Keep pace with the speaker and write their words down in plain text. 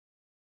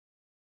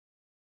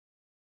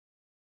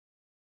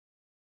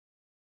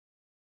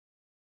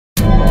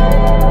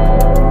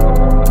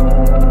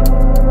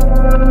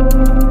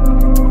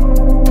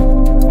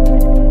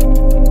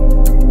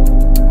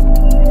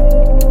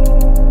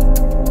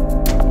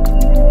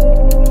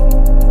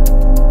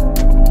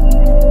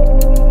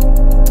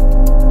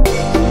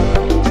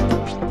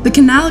The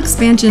canal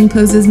expansion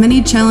poses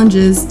many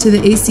challenges to the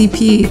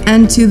ACP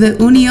and to the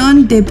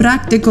Unión de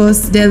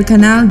Prácticos del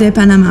Canal de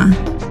Panamá.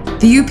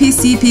 The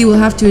UPCP will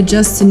have to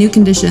adjust to new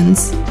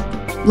conditions.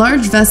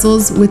 Large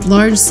vessels with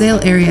large sail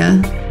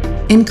area,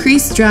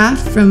 increased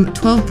draft from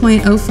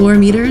 12.04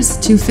 meters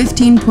to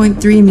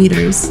 15.3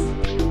 meters.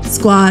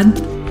 Squad.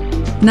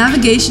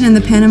 Navigation in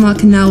the Panama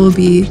Canal will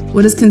be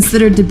what is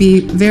considered to be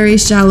very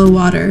shallow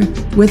water,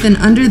 with an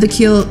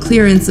under-the-keel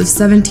clearance of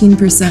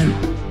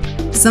 17%.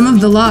 Some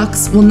of the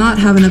locks will not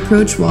have an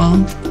approach wall.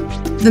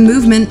 The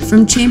movement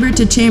from chamber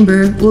to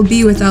chamber will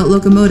be without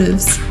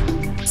locomotives,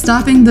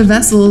 stopping the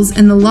vessels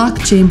in the lock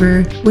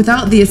chamber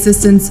without the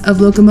assistance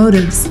of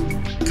locomotives.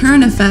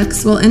 Current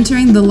effects while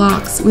entering the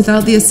locks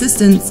without the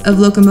assistance of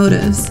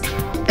locomotives,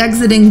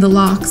 exiting the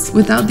locks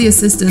without the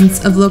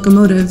assistance of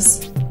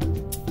locomotives.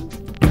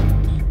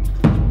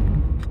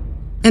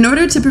 In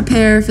order to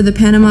prepare for the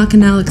Panama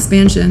Canal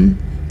expansion,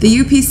 the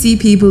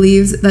UPCP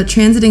believes that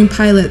transiting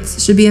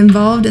pilots should be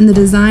involved in the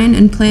design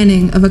and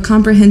planning of a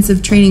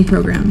comprehensive training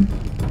program.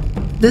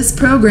 This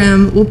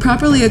program will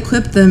properly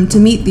equip them to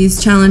meet these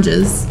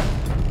challenges.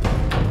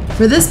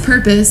 For this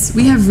purpose,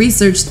 we have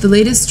researched the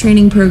latest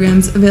training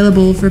programs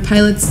available for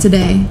pilots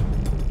today.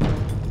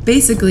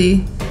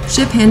 Basically,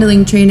 ship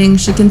handling training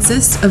should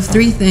consist of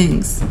 3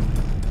 things.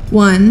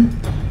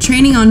 1.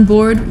 Training on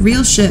board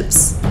real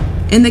ships.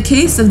 In the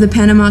case of the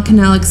Panama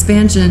Canal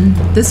expansion,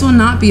 this will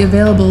not be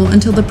available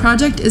until the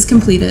project is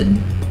completed.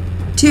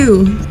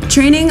 2.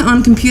 Training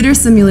on computer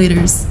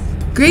simulators.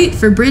 Great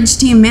for bridge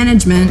team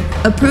management,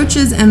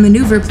 approaches and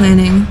maneuver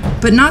planning,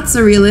 but not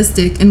so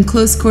realistic in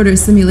close-quarter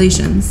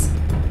simulations.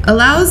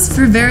 Allows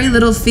for very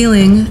little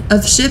feeling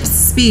of ship's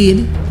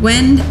speed,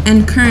 wind,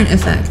 and current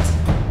effect.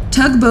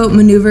 Tugboat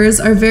maneuvers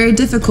are very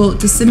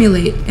difficult to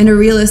simulate in a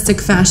realistic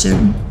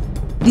fashion.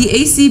 The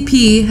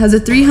ACP has a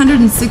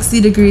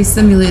 360-degree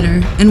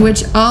simulator in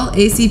which all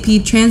ACP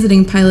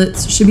transiting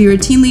pilots should be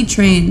routinely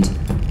trained.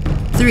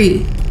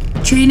 3.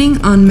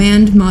 Training on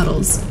manned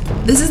models.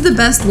 This is the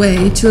best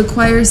way to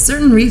acquire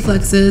certain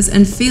reflexes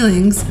and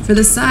feelings for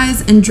the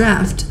size and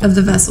draft of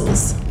the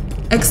vessels.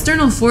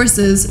 External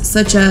forces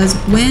such as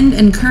wind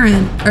and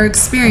current are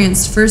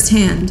experienced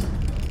firsthand.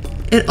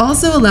 It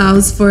also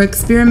allows for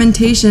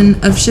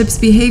experimentation of ship's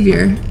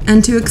behavior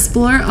and to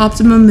explore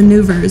optimum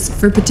maneuvers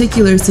for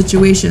particular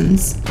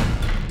situations.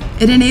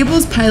 It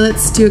enables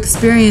pilots to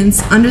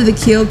experience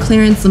under-the-keel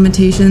clearance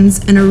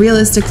limitations in a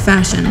realistic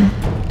fashion.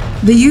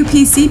 The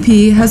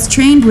UPCP has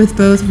trained with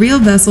both real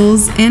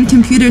vessels and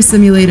computer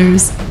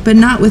simulators, but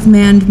not with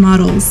manned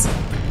models.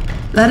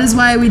 That is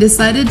why we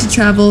decided to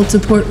travel to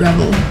Port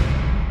Revel,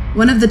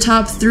 one of the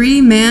top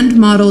 3 manned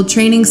model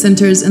training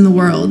centers in the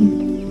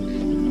world.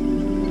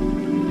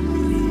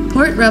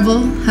 Port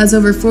Revel has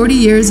over 40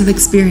 years of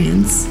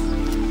experience.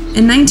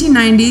 In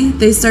 1990,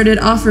 they started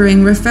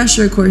offering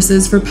refresher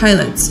courses for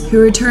pilots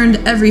who returned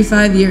every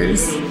 5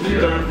 years.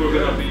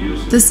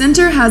 The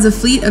center has a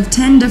fleet of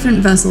 10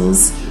 different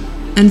vessels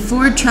and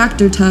 4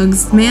 tractor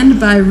tugs manned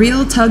by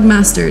real tug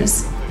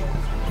masters.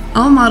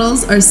 All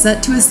models are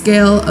set to a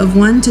scale of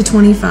 1 to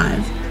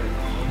 25.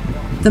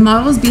 The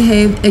models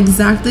behave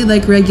exactly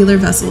like regular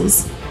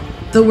vessels.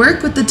 The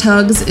work with the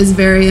tugs is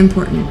very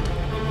important,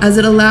 as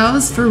it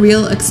allows for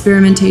real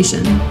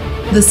experimentation.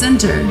 The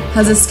center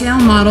has a scale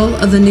model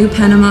of the new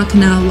Panama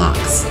Canal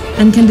locks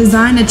and can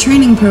design a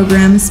training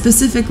program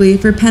specifically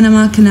for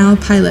Panama Canal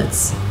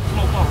pilots.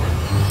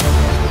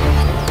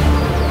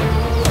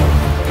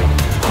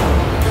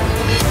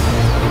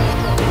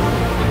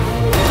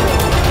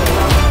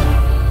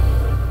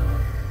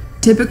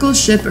 Typical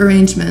ship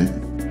arrangement.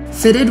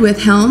 Fitted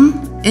with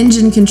helm,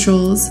 engine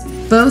controls,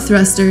 bow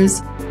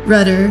thrusters,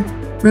 rudder,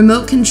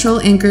 remote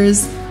control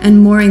anchors, and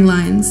mooring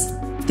lines.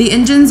 The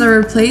engines are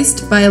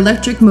replaced by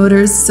electric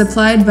motors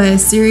supplied by a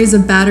series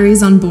of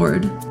batteries on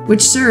board,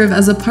 which serve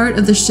as a part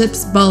of the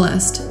ship's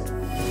ballast.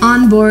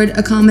 On-board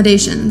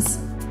accommodations.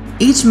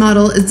 Each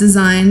model is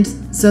designed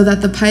so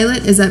that the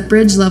pilot is at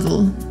bridge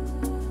level.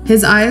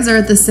 His eyes are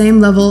at the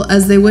same level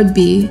as they would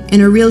be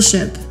in a real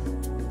ship.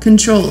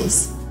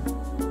 Controls.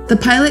 The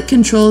pilot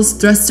controls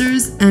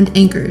thrusters and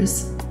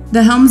anchors.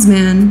 The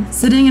helmsman,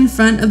 sitting in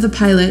front of the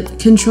pilot,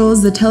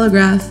 controls the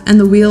telegraph and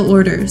the wheel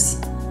orders.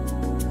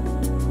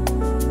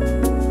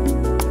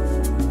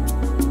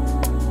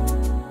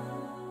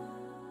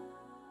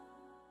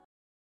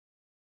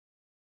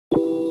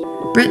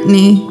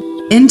 Brittany,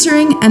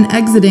 entering and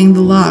exiting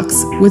the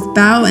locks with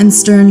bow and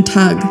stern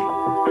tug.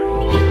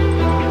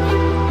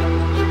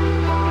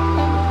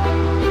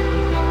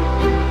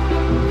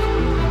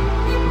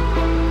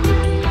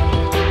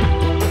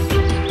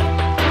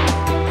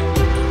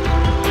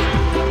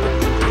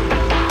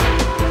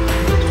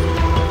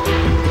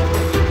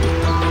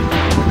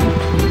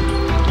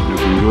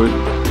 Looking good.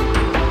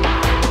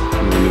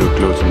 You're a little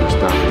close on the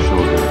stop and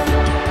shoulder.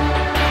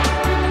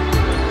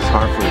 It's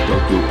hard for the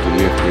dog to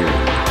lift here.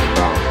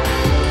 Wow.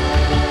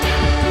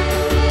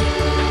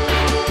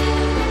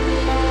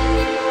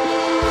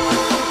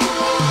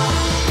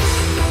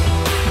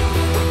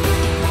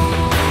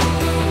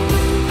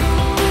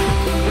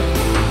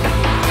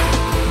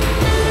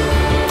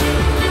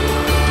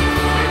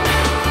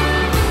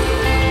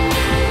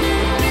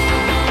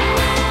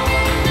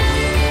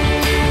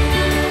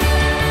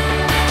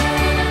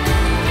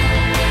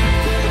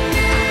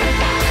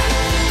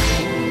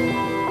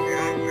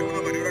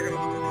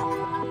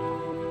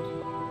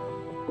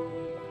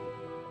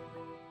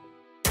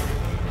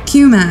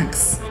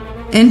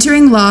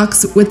 Entering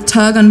locks with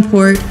tug on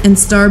port and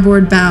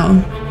starboard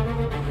bow.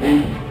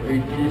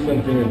 80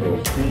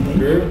 centimeters.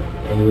 Okay,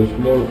 and a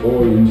small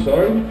hole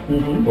inside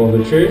for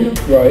the chain.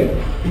 Right.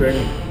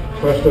 Chain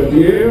faster in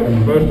the air,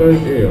 faster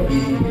in the air.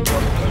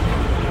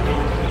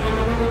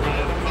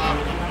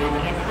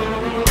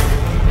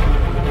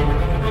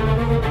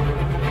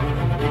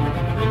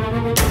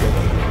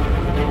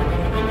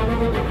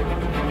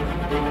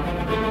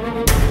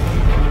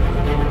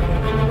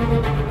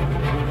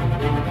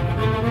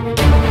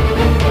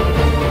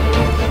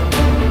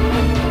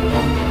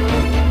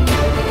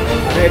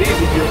 Ahead,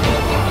 easy, Jill.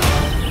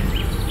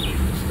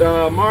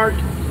 Mark,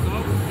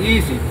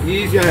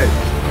 easy ahead.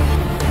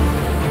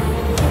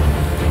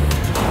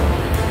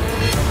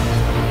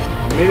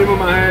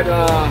 Minimum ahead,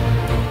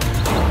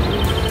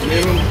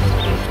 minimum.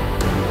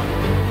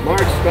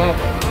 Mark, stop.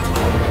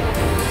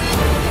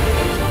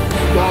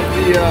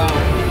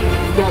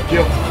 Stop,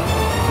 Jill.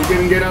 You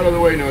can get out of the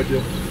way now,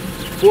 Jill.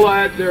 Full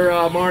ahead there,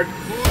 Mark.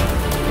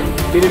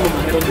 Minimum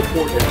ahead on the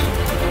port there.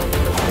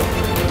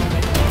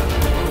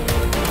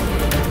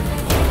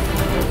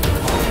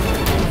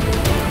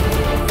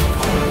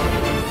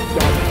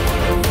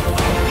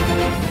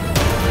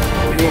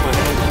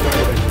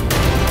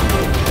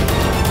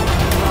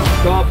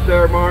 Stop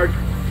there, Mark.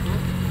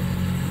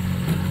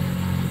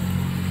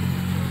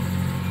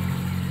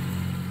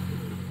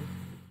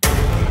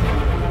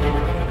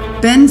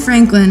 Ben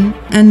Franklin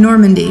and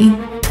Normandy,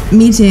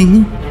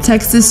 meeting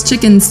Texas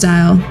chicken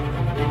style.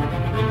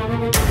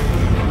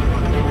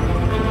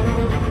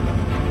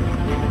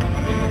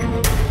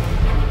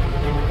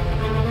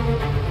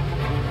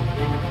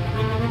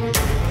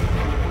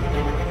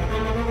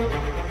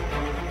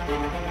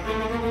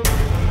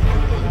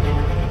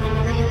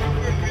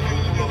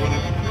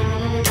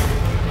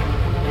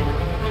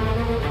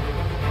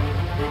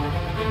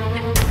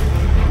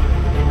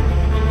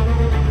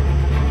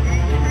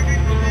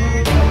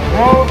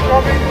 Now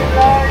coming in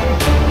line,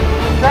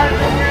 stand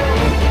the wheel.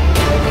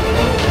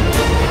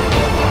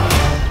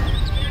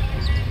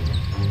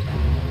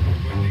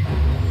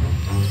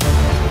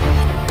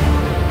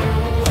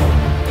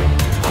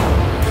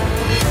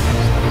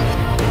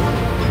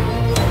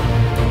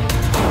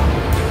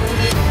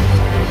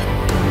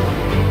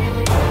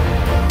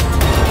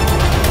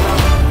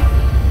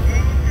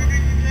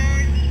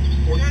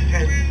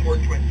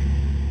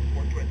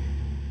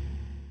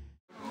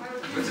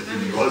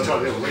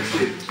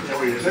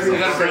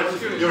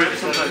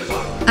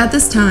 At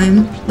this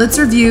time, let's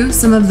review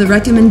some of the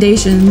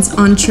recommendations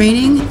on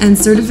training and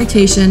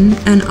certification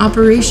and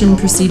operation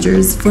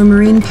procedures for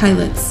marine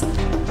pilots.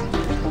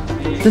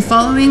 The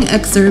following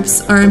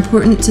excerpts are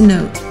important to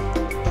note.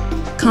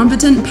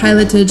 Competent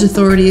pilotage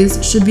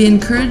authorities should be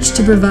encouraged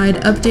to provide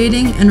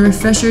updating and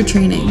refresher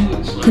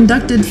training,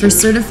 conducted for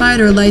certified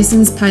or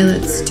licensed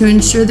pilots to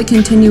ensure the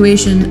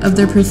continuation of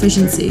their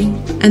proficiency,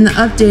 and the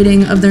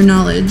updating of their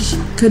knowledge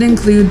could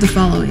include the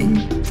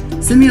following.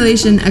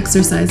 Simulation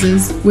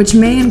exercises, which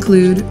may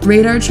include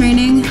radar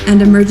training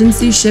and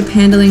emergency ship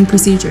handling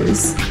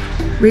procedures.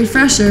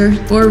 Refresher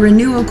or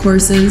renewal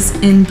courses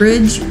in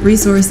bridge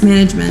resource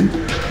management.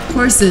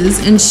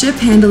 Courses in ship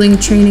handling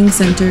training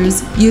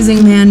centers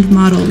using manned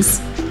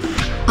models.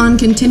 On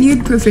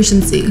continued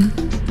proficiency,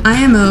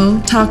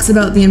 IMO talks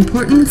about the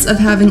importance of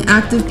having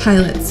active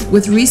pilots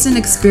with recent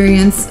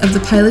experience of the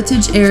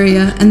pilotage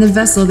area and the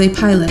vessel they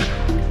pilot.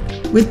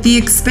 With the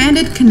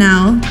expanded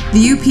canal,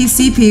 the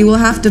UPCP will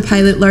have to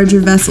pilot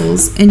larger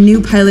vessels in new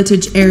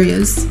pilotage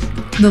areas.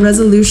 The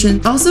resolution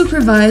also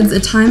provides a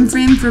time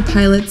frame for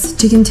pilots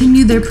to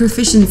continue their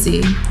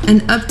proficiency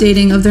and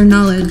updating of their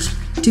knowledge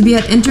to be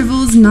at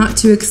intervals not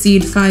to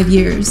exceed 5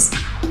 years.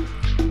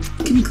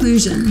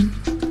 Conclusion.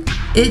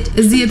 It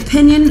is the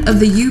opinion of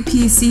the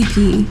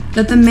UPCP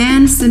that the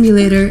manned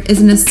simulator is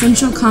an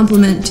essential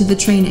complement to the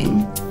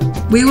training.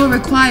 We will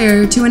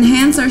require to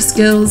enhance our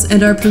skills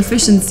and our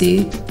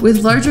proficiency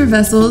with larger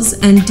vessels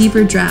and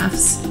deeper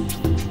drafts.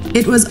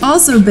 It was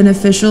also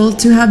beneficial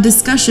to have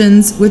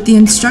discussions with the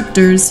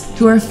instructors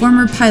who are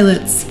former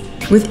pilots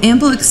with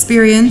ample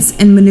experience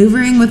in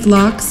maneuvering with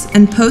locks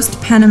and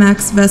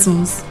post-Panamax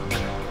vessels.